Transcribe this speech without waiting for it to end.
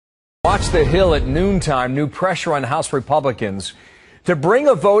Watch the Hill at noontime. New pressure on House Republicans to bring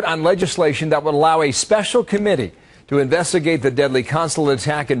a vote on legislation that would allow a special committee to investigate the deadly consulate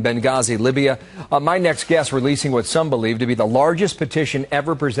attack in Benghazi, Libya. My next guest releasing what some believe to be the largest petition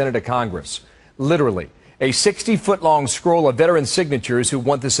ever presented to Congress. Literally, a 60-foot-long scroll of veteran signatures who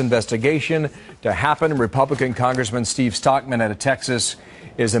want this investigation to happen. Republican Congressman Steve Stockman out of Texas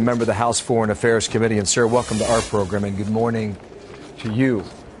is a member of the House Foreign Affairs Committee. And, sir, welcome to our program, and good morning to you.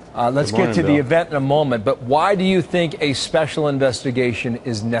 Let's get to the event in a moment, but why do you think a special investigation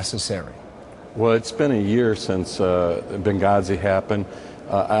is necessary? Well, it's been a year since Benghazi happened.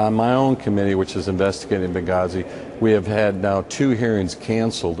 On my own committee, which is investigating Benghazi, we have had now 2 hearings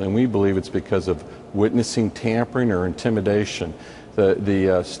canceled, and we believe it's because of witnessing tampering or intimidation.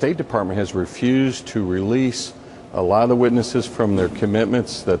 The State Department has refused to release a lot of the witnesses from their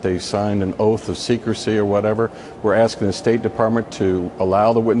commitments that they signed an oath of secrecy or whatever. We're asking the State Department to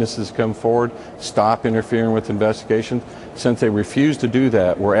allow the witnesses to come forward, stop interfering with investigations. Since they refuse to do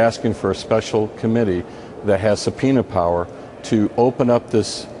that, we're asking for a special committee that has subpoena power to open up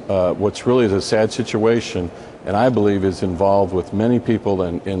this, what's really is a sad situation, and I believe is involved with many people,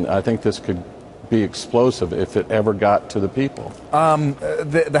 and I think this could be explosive if it ever got to the people.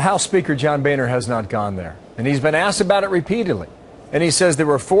 The House Speaker, John Boehner, has not gone there, and he's been asked about it repeatedly. And he says there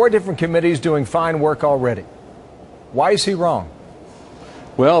were 4 different committees doing fine work already. Why is he wrong?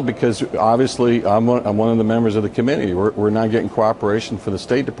 Well, because obviously I'm one of the members of the committee. We're not getting cooperation from the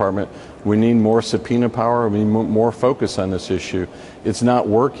State Department. We need more subpoena power. We need more focus on this issue. It's not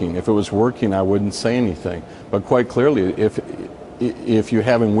working. If it was working, I wouldn't say anything. But quite clearly, if you're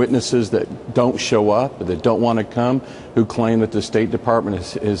having witnesses that don't show up, that don't want to come, who claim that the State Department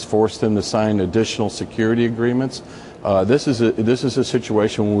has forced them to sign additional security agreements, this is a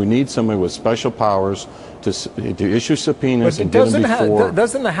situation where we need somebody with special powers to issue subpoenas and get them before.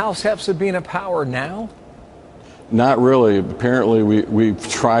 Doesn't the House have subpoena power now? Not really. Apparently, we've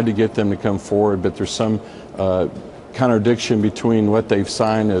tried to get them to come forward, but there's some contradiction between what they've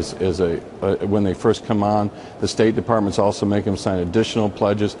signed as when they first come on. The State Department's also making them sign additional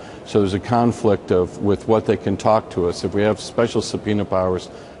pledges. So there's a conflict with what they can talk to us. If we have special subpoena powers,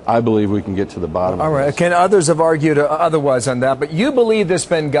 I believe we can get to the bottom of this. All right. Okay, others have argued otherwise on that, but you believe this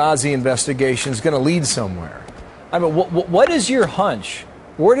Benghazi investigation is going to lead somewhere. I mean, what is your hunch?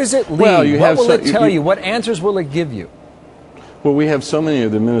 Where does it lead? Well, what will it tell you? What answers will it give you? Well, we have so many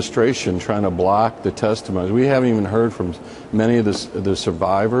of the administration trying to block the testimony. We haven't even heard from many of the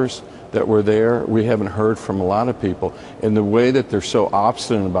survivors that were there. We haven't heard from a lot of people. And the way that they're so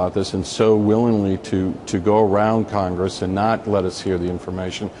obstinate about this and so willingly to go around Congress and not let us hear the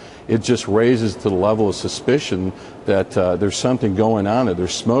information, it just raises to the level of suspicion that there's something going on.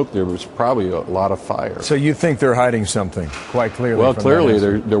 There's smoke. There was probably a lot of fire. So you think they're hiding something, quite clearly? Well, clearly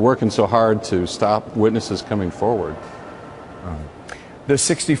they're working so hard to stop witnesses coming forward. The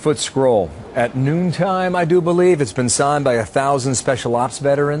 60-foot scroll at noontime, I do believe. It's been signed by 1,000 special ops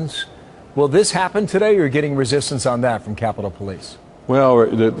veterans. Will this happen today, or are you getting resistance on that from Capitol Police? Well,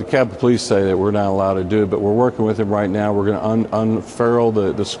 the Capitol Police say that we're not allowed to do it, but we're working with them right now. We're going to unfurl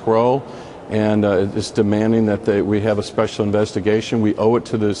the scroll, and it's demanding that we have a special investigation. We owe it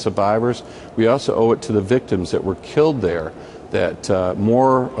to the survivors. We also owe it to the victims that were killed there, that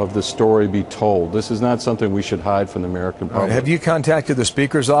more of the story be told. This is not something we should hide from the American public. Have you contacted the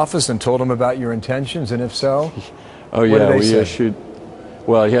Speaker's office and told him about your intentions, and if so? Oh, yeah, we issued.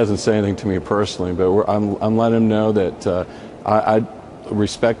 Well, he hasn't said anything to me personally, but I'm letting him know that I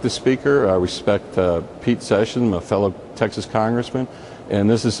respect the Speaker. I respect Pete Sessions, a fellow Texas congressman, and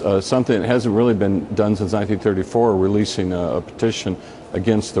this is something that hasn't really been done since 1934, releasing a petition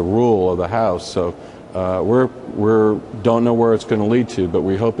against the rule of the House. So we don't know where it's going to lead to, but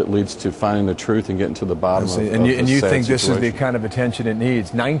we hope it leads to finding the truth and getting to the bottom of and you think this situation. is the kind of attention it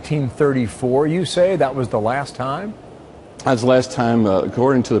needs? 1934, you say? That was the last time? That's the last time,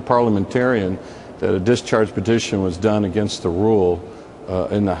 according to the parliamentarian, that a discharge petition was done against the rule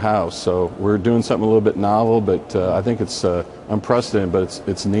in the House. So we're doing something a little bit novel, but I think it's unprecedented, but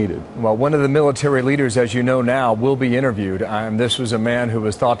it's needed. Well, one of the military leaders, as you know now, will be interviewed. This was a man who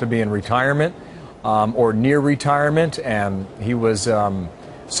was thought to be in retirement or near retirement, and he was,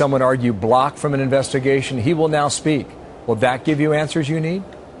 some would argue, blocked from an investigation. He will now speak. Will that give you answers you need?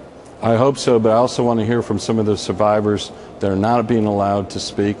 I hope so, but I also want to hear from some of the survivors that are not being allowed to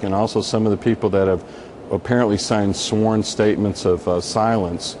speak, and also some of the people that have apparently signed sworn statements of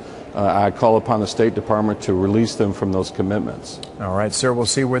silence. I call upon the State Department to release them from those commitments. All right, sir, we'll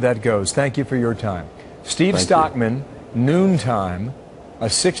see where that goes. Thank you for your time. Steve Stockman, noontime, a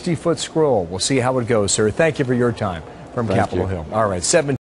 60-foot scroll. We'll see how it goes, sir. Thank you for your time from Capitol Hill. All right, 7